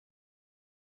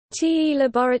TE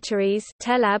Laboratories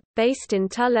Telab, based in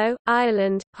Tullow,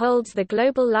 Ireland, holds the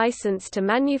global license to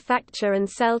manufacture and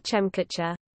sell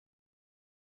Chemcatcher.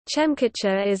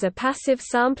 Chemcatcher is a passive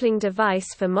sampling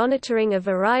device for monitoring a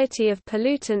variety of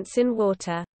pollutants in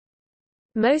water.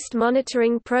 Most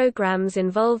monitoring programs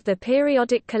involve the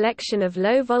periodic collection of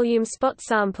low-volume spot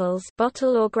samples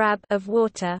bottle or grab of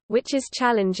water, which is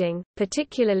challenging,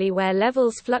 particularly where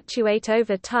levels fluctuate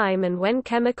over time and when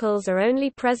chemicals are only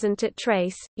present at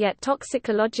trace, yet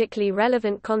toxicologically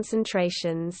relevant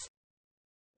concentrations.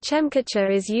 Chemcatcher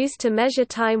is used to measure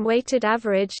time-weighted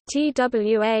average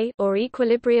 (TWA) or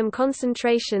equilibrium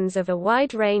concentrations of a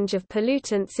wide range of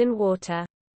pollutants in water.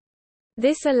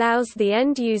 This allows the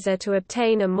end user to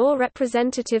obtain a more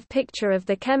representative picture of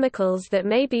the chemicals that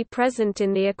may be present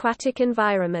in the aquatic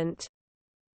environment.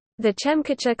 The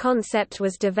Chemcatcher concept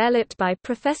was developed by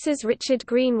Professors Richard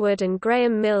Greenwood and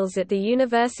Graham Mills at the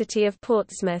University of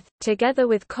Portsmouth, together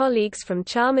with colleagues from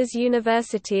Chalmers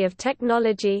University of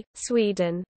Technology,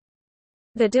 Sweden.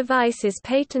 The device is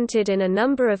patented in a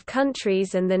number of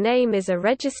countries and the name is a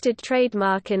registered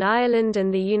trademark in Ireland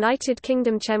and the United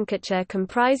Kingdom. Chemcatcher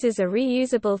comprises a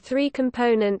reusable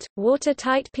three-component,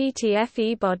 watertight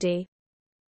PTFE body.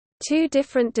 Two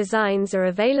different designs are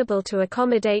available to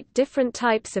accommodate different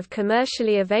types of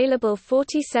commercially available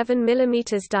 47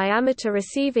 mm diameter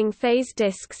receiving phase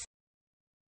discs.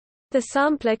 The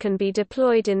sampler can be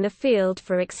deployed in the field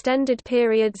for extended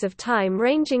periods of time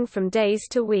ranging from days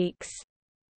to weeks.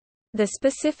 The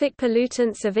specific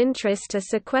pollutants of interest are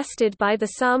sequestered by the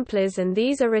samplers and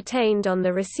these are retained on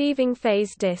the receiving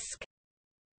phase disk.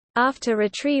 After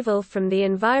retrieval from the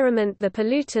environment, the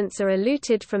pollutants are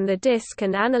eluted from the disk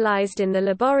and analyzed in the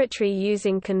laboratory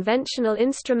using conventional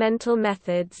instrumental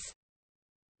methods.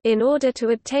 In order to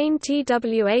obtain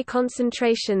TWA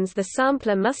concentrations, the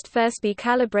sampler must first be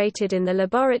calibrated in the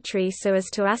laboratory so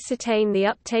as to ascertain the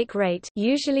uptake rate,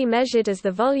 usually measured as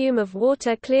the volume of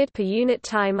water cleared per unit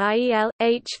time, i.e.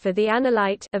 L/H for the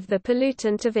analyte of the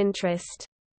pollutant of interest.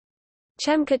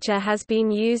 Chemcatcher has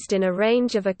been used in a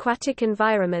range of aquatic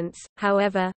environments,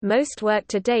 however, most work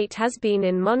to date has been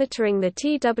in monitoring the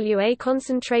TWA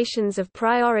concentrations of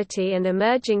priority and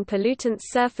emerging pollutants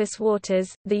surface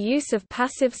waters. The use of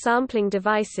passive sampling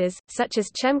devices, such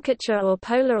as Chemcatcher or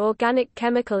Polar Organic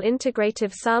Chemical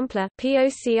Integrative Sampler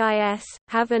 (POCIS),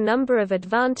 have a number of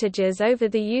advantages over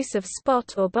the use of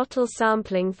spot or bottle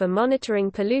sampling for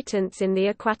monitoring pollutants in the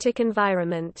aquatic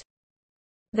environment.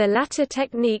 The latter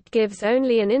technique gives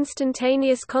only an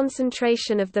instantaneous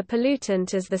concentration of the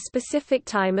pollutant as the specific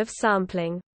time of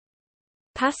sampling.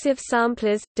 Passive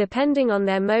samplers, depending on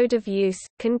their mode of use,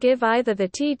 can give either the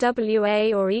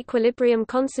TWA or equilibrium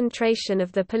concentration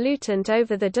of the pollutant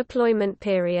over the deployment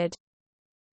period.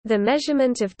 The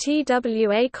measurement of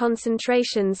TWA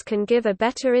concentrations can give a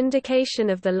better indication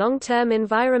of the long-term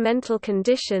environmental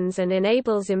conditions and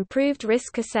enables improved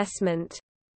risk assessment.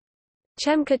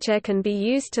 Chemcatcher can be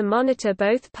used to monitor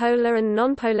both polar and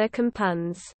nonpolar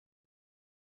compounds.